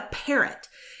not like a parrot.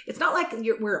 It's not like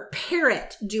we're a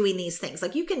parrot doing these things.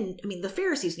 Like the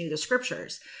Pharisees knew the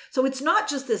scriptures. So it's not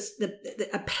just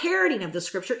a parroting of the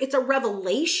scripture. It's a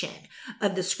revelation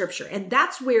of the scripture. And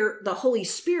that's where the Holy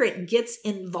Spirit gets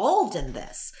involved in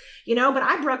this, but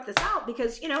I broke this out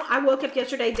because, I woke up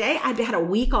yesterday I had a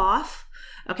week off.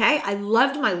 Okay. I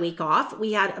loved my week off.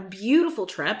 We had a beautiful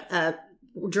trip,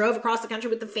 drove across the country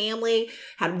with the family,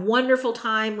 had a wonderful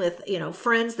time with,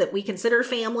 friends that we consider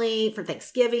family for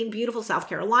Thanksgiving, beautiful South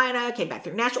Carolina, came back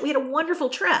through Nashville. We had a wonderful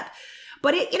trip,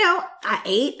 but I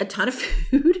ate a ton of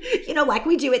food, like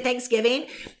we do at Thanksgiving,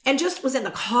 and just was in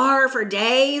the car for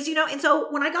days, and so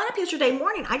when I got up yesterday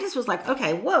morning, I just was like,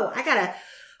 okay, whoa, I gotta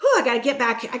get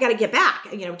back,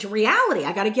 to reality.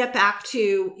 I gotta get back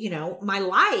to, my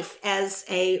life as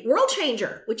a world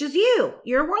changer, which is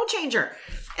you're a world changer.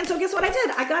 And so guess what I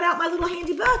did? I got out my little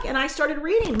handy book and I started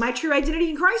reading my true identity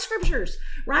in Christ scriptures,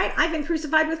 right? I've been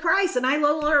crucified with Christ and I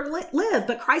no longer live,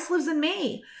 but Christ lives in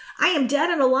me. I am dead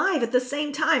and alive at the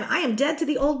same time. I am dead to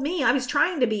the old me I was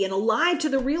trying to be and alive to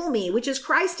the real me, which is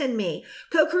Christ in me,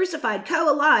 co-crucified,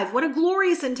 co-alive. What a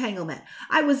glorious entanglement.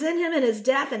 I was in him in his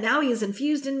death and now he is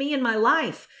infused in me in my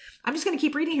life. I'm just going to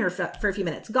keep reading here for a few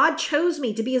minutes. God chose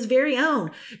me to be his very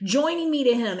own, joining me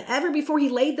to him ever before he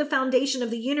laid the foundation of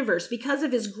the universe. Because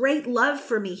of his great love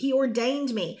for me, he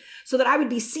ordained me so that I would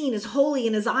be seen as holy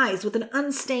in his eyes with an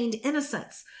unstained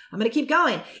innocence. I'm going to keep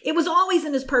going. It was always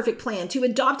in his perfect plan to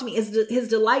adopt me as his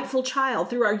delightful child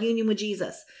through our union with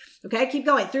Jesus. Okay, keep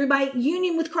going. Through my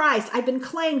union with Christ, I've been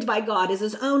claimed by God as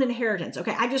his own inheritance.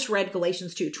 Okay, I just read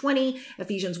Galatians 2:20,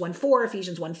 Ephesians 1:4,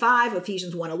 Ephesians 1:5,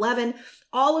 Ephesians 1:11.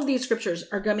 All of these scriptures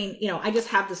are coming, I just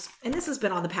have this, and this has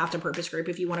been on the Path to Purpose group.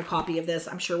 If you want a copy of this,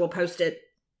 I'm sure we'll post it.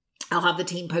 I'll have the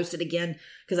team post it again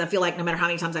because I feel like no matter how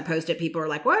many times I post it, people are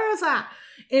like, where is that?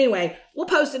 Anyway, we'll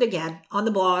post it again on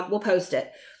the blog. We'll post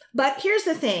it. But here's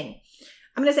the thing.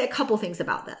 I'm going to say a couple things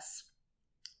about this.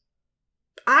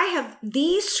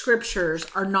 These scriptures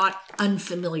are not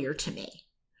unfamiliar to me.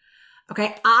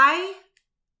 Okay.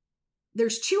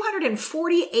 There's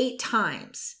 248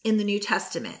 times in the New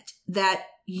Testament that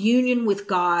union with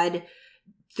God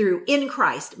in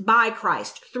Christ, by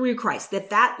Christ, through Christ,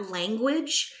 that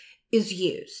language is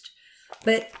used.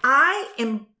 But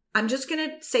I'm just going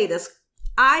to say this.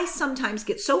 I sometimes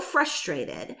get so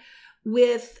frustrated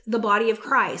with the body of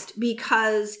Christ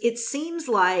because it seems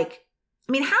like,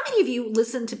 how many of you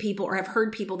listen to people or have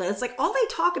heard people that it's like all they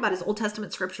talk about is Old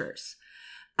Testament scriptures?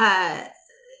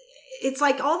 It's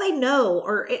like all they know,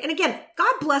 and again,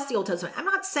 God bless the Old Testament. I'm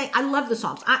not saying, I love the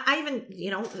Psalms. I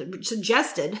even,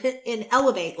 suggested in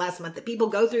Elevate last month that people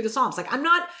go through the Psalms. Like, I'm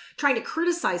not trying to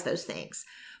criticize those things.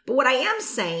 But what I am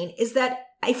saying is that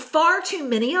far too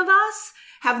many of us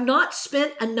have not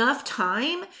spent enough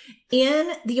time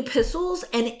in the epistles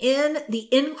and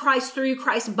in Christ, through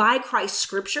Christ, by Christ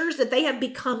scriptures, that they have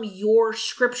become your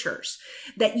scriptures,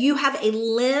 that you have a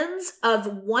lens of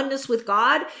oneness with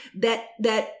God,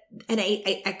 and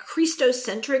a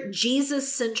Christocentric,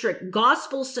 Jesus-centric,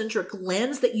 gospel-centric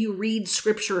lens that you read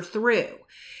scripture through.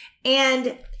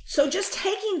 And so just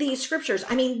taking these scriptures,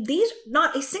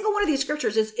 not a single one of these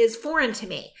scriptures is foreign to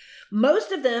me.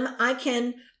 Most of them I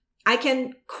can I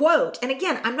can quote, and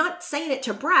again, I'm not saying it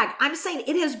to brag. I'm saying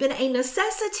it has been a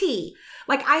necessity.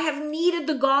 Like I have needed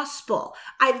the gospel.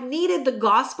 I've needed the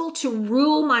gospel to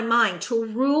rule my mind, to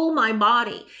rule my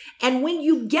body. And when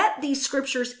you get these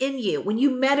scriptures in you, when you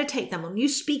meditate them, when you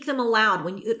speak them aloud,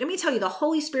 let me tell you, the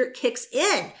Holy Spirit kicks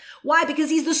in. Why? Because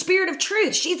he's the Spirit of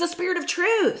truth. She's the Spirit of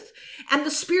truth. And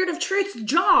the Spirit of truth's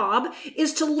job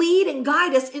is to lead and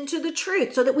guide us into the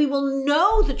truth so that we will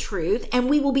know the truth and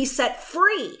we will be set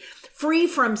free. Free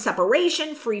from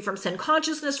separation, free from sin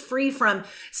consciousness, free from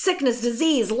sickness,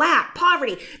 disease, lack,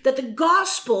 poverty, that the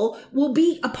gospel will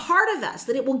be a part of us,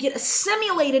 that it will get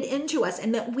assimilated into us,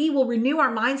 and that we will renew our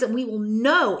minds and we will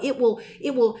know it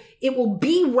will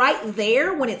be right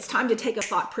there when it's time to take a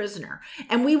thought prisoner.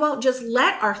 And we won't just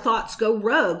let our thoughts go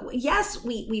rogue. Yes,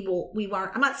 we will.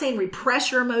 I'm not saying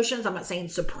repress your emotions. I'm not saying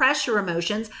suppress your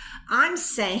emotions. I'm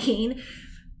saying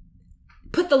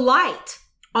put the light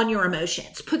on your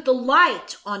emotions, put the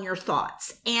light on your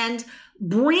thoughts and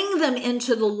bring them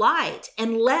into the light,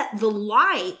 and let the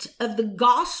light of the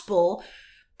gospel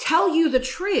tell you the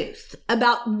truth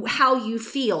about how you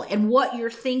feel and what you're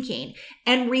thinking,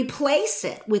 and replace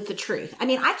it with the truth. I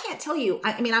mean, I can't tell you,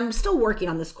 I'm still working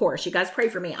on this course. You guys pray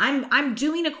for me. I'm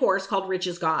doing a course called Rich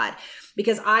is God,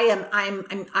 because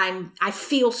I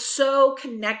feel so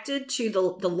connected to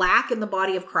the lack in the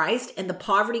body of Christ and the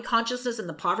poverty consciousness and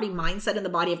the poverty mindset in the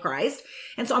body of Christ.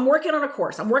 And so I'm working on a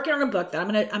course. I'm working on a book that I'm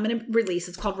going to release.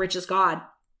 It's called Rich is God.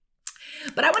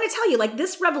 But I want to tell you, like,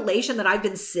 this revelation that I've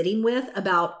been sitting with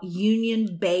about a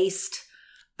union-based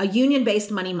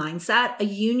money mindset, a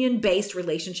union-based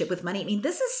relationship with money. I mean,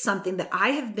 this is something that I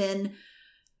have been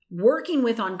working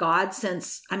with on God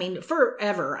since,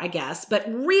 forever, I guess, but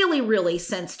really, really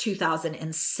since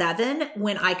 2007,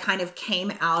 when I kind of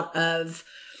came out of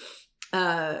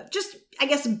it's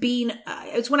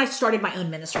when I started my own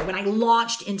ministry, when I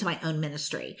launched into my own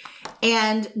ministry.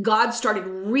 And God started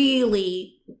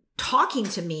really talking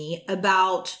to me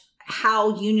about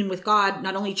how union with God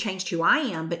not only changed who I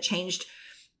am, but changed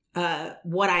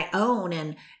what I own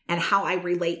and how I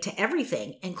relate to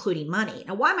everything, including money.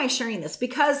 Now, why am I sharing this?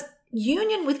 Because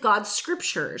union with God's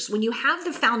scriptures, when you have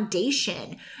the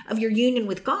foundation of your union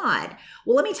with God,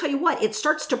 well, let me tell you what, it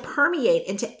starts to permeate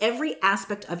into every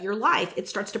aspect of your life. It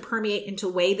starts to permeate into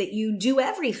the way that you do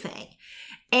everything.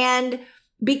 And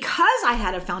because I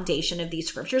had a foundation of these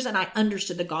scriptures and I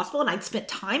understood the gospel and I'd spent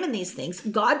time in these things,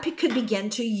 God could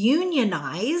begin to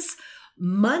unionize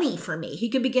money for me. He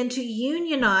could begin to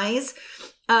unionize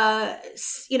why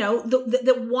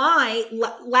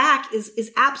lack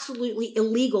is absolutely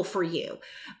illegal for you.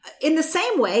 In the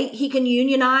same way, he can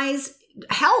unionize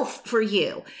health for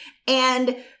you,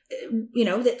 and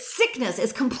that sickness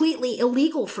is completely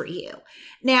illegal for you.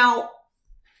 Now,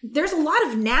 there's a lot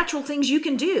of natural things you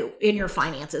can do in your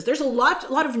finances. There's a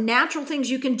lot of natural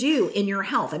things you can do in your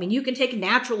health. I mean, you can take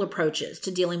natural approaches to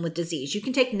dealing with disease. You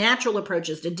can take natural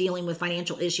approaches to dealing with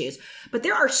financial issues, but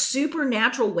there are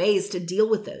supernatural ways to deal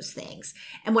with those things.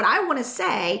 And what I want to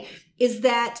say is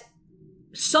that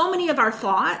so many of our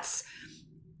thoughts,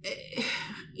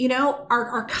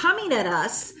 are coming at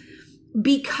us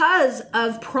because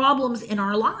of problems in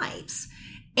our lives.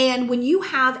 And when you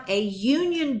have a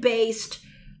union-based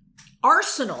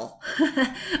arsenal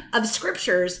of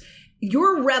scriptures,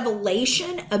 your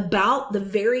revelation about the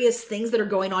various things that are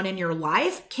going on in your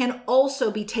life can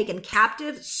also be taken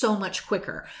captive so much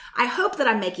quicker. I hope that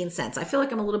I'm making sense. I feel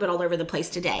like I'm a little bit all over the place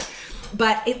today,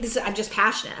 but I'm just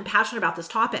passionate. I'm passionate about this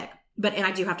topic, and I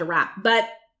do have to wrap. But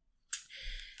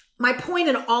my point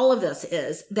in all of this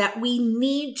is that we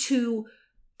need to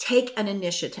take an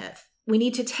initiative. We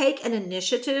need to take an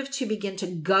initiative to begin to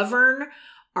govern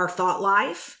our thought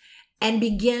life and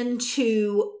begin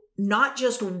to not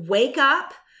just wake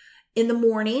up in the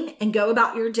morning and go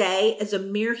about your day as a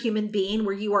mere human being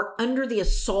where you are under the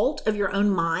assault of your own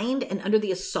mind and under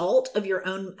the assault of your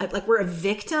own, like we're a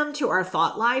victim to our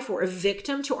thought life, we're a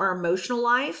victim to our emotional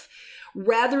life,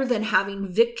 rather than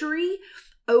having victory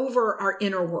over our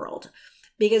inner world.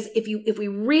 Because if we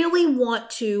really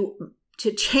want to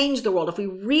change the world, if we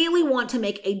really want to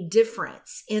make a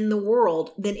difference in the world,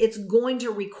 then it's going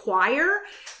to require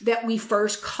that we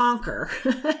first conquer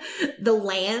the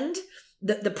land,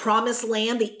 the promised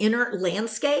land, the inner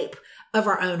landscape of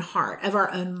our own heart, of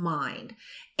our own mind.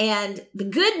 And the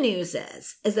good news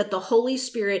is that the Holy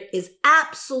Spirit is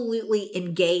absolutely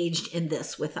engaged in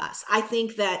this with us. I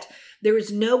think that there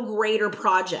is no greater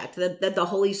project that the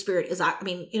Holy Spirit is. I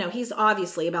mean, he's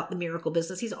obviously about the miracle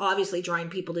business. He's obviously drawing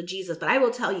people to Jesus. But I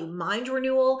will tell you, mind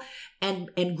renewal and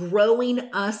growing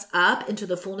us up into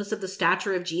the fullness of the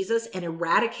stature of Jesus and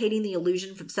eradicating the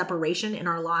illusion from separation in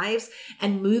our lives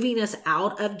and moving us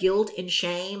out of guilt and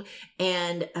shame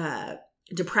and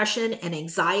depression and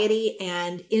anxiety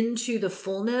and into the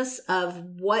fullness of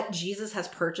what Jesus has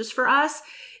purchased for us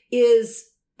is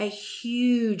a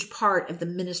huge part of the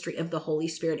ministry of the Holy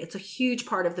Spirit. It's a huge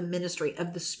part of the ministry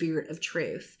of the Spirit of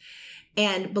truth.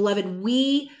 And beloved,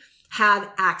 we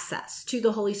have access to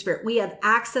the Holy Spirit. We have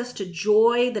access to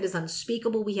joy that is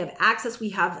unspeakable. We have access.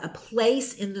 We have a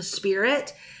place in the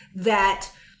Spirit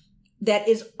that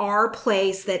is our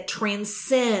place that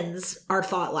transcends our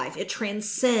thought life. It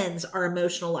transcends our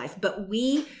emotional life. But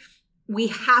we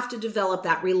have to develop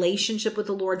that relationship with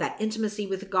the Lord, that intimacy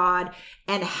with God,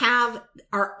 and have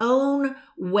our own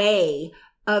way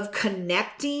of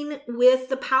connecting with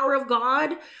the power of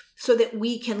God so that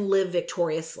we can live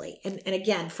victoriously. And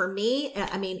again, for me,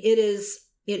 I mean,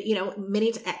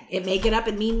 it may get up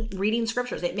and mean reading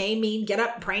scriptures. It may mean get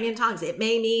up praying in tongues. It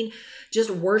may mean just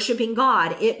worshiping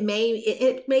God. It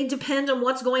may depend on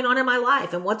what's going on in my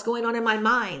life and what's going on in my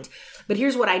mind. But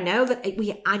here's what I know, that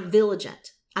I'm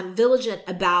vigilant. I'm vigilant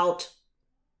about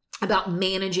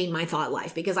managing my thought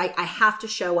life, because I have to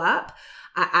show up.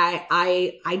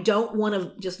 I don't want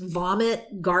to just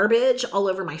vomit garbage all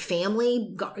over my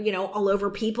family, all over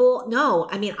people. No,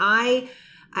 I mean, I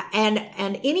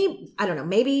don't know,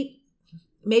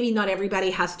 maybe not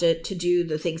everybody has to do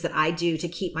the things that I do to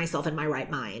keep myself in my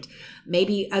right mind.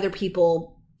 Maybe other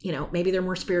people, maybe they're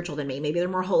more spiritual than me. Maybe they're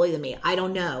more holy than me. I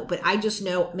don't know, but I just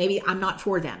know maybe I'm not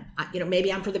for them.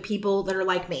 Maybe I'm for the people that are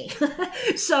like me.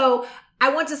 So I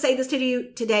want to say this to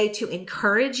you today to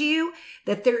encourage you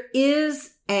that there is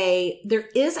a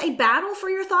battle for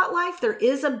your thought life. There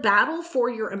is a battle for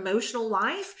your emotional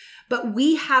life, but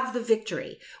we have the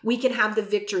victory. We can have the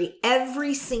victory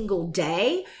every single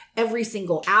day, every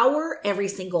single hour, every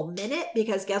single minute,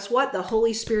 because guess what? The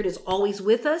Holy Spirit is always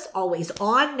with us, always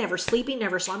on, never sleeping,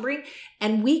 never slumbering.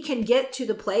 And we can get to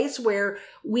the place where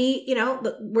we,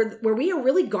 where we are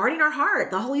really guarding our heart.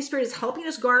 The Holy Spirit is helping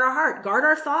us guard our heart, guard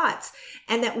our thoughts,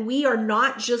 and that we are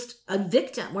not just a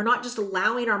victim. We're not just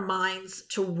allowing our minds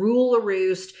to rule a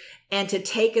roost and to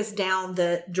take us down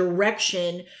the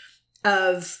direction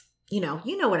of, you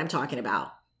know what I'm talking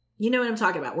about.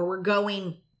 Where we're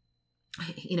going,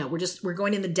 we're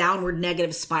going in the downward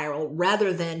negative spiral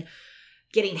rather than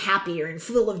getting happier and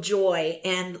full of joy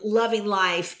and loving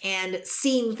life and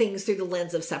seeing things through the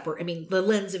lens of the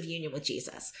lens of union with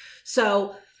Jesus.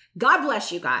 So God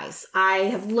bless you guys. I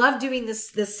have loved doing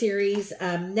this series.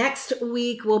 Next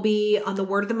week will be on the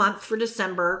word of the month for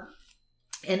December.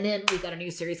 And then we've got a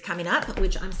new series coming up,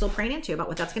 which I'm still praying into about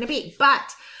what that's going to be.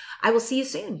 But I will see you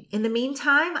soon. In the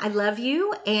meantime, I love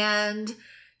you, and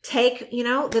take,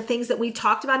 the things that we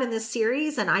talked about in this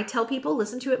series. And I tell people,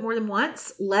 listen to it more than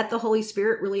once. Let the Holy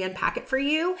Spirit really unpack it for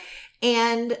you.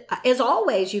 And as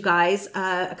always, you guys,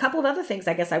 a couple of other things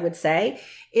I guess I would say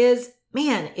is,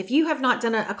 man, if you have not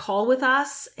done a call with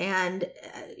us and,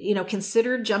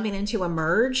 considered jumping into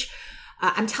Emerge,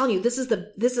 I'm telling you, this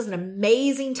is an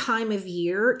amazing time of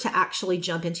year to actually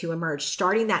jump into Emerge,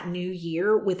 starting that new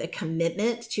year with a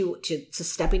commitment to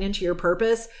stepping into your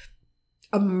purpose,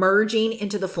 emerging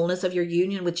into the fullness of your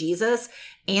union with Jesus,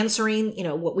 answering,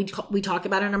 what we talk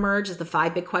about in Emerge is the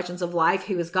 5 big questions of life.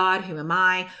 Who is God? Who am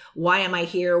I? Why am I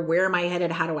here? Where am I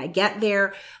headed? How do I get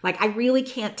there? I really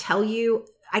can't tell you,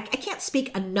 I can't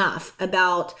speak enough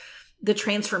about the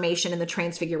transformation and the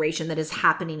transfiguration that is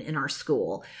happening in our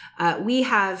school. We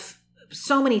have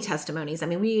so many testimonies. I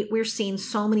mean, we're seeing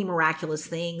so many miraculous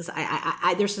things.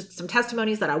 There's some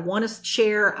testimonies that I want to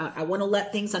share. I want to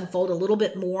let things unfold a little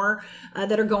bit more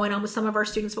that are going on with some of our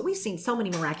students, but we've seen so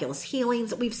many miraculous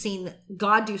healings. We've seen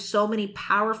God do so many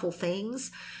powerful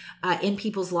things in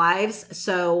people's lives.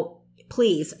 So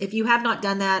please, if you have not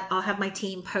done that, I'll have my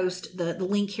team post the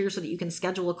link here so that you can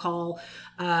schedule a call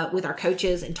with our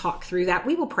coaches and talk through that.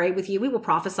 We will pray with you. We will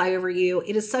prophesy over you.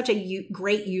 It is such a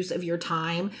great use of your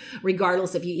time,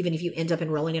 regardless if you end up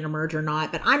enrolling in Emerge or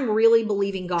not. But I'm really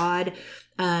believing God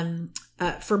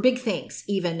for big things,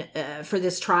 even for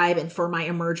this tribe and for my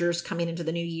emergers coming into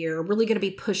the new year. Really going to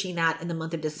be pushing that in the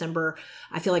month of December.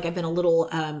 I feel like I've been a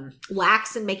little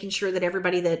lax in making sure that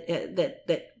everybody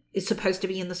that is supposed to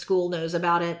be in the school knows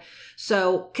about it.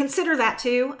 So consider that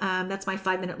too. That's my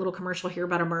 5-minute little commercial here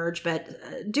about Emerge,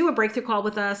 but do a breakthrough call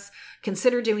with us.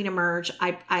 Consider doing Emerge.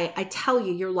 I tell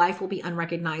you, your life will be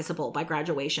unrecognizable by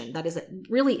graduation. That is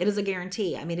it is a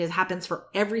guarantee. I mean, it happens for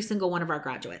every single one of our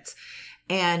graduates.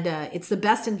 And it's the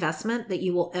best investment that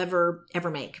you will ever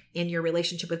make in your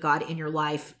relationship with God, in your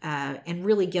life, and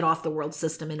really get off the world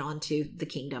system and onto the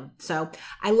kingdom. So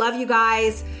I love you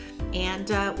guys, and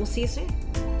we'll see you soon.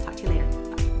 Talk to you later.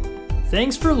 Bye.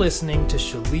 Thanks for listening to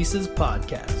Shalisa's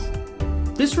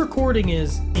podcast. This recording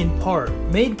is, in part,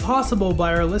 made possible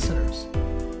by our listeners.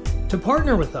 To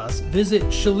partner with us, visit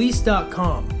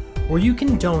Shalise.com, where you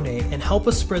can donate and help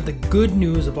us spread the good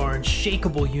news of our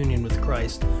unshakable union with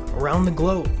Christ around the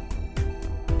globe.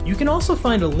 You can also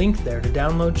find a link there to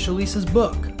download Shalisa's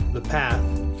book, The Path,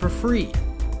 for free.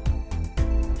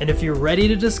 And if you're ready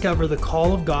to discover the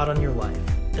call of God on your life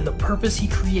and the purpose He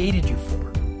created you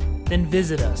for, then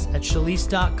visit us at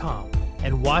Shalise.com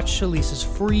and watch Shalisa's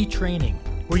free training,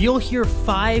 where you'll hear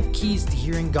 5 keys to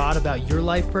hearing God about your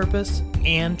life purpose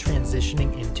and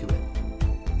transitioning into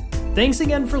it. Thanks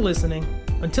again for listening.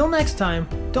 Until next time,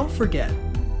 don't forget,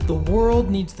 the world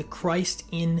needs the Christ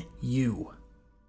in you.